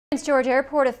Prince George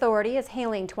Airport Authority is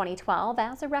hailing 2012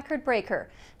 as a record breaker.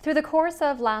 Through the course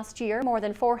of last year, more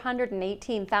than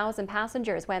 418,000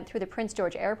 passengers went through the Prince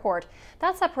George Airport.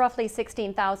 That's up roughly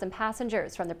 16,000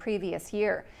 passengers from the previous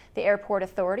year. The Airport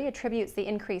Authority attributes the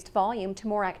increased volume to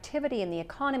more activity in the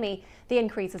economy. The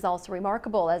increase is also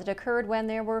remarkable as it occurred when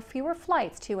there were fewer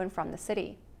flights to and from the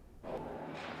city.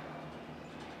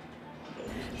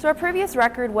 So our previous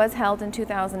record was held in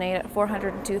 2008 at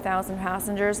 402,000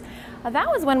 passengers. That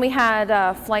was when we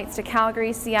had flights to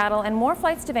Calgary, Seattle, and more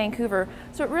flights to Vancouver.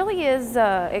 So it really is,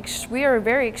 we are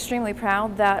extremely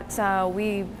proud that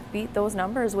we beat those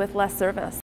numbers with less service.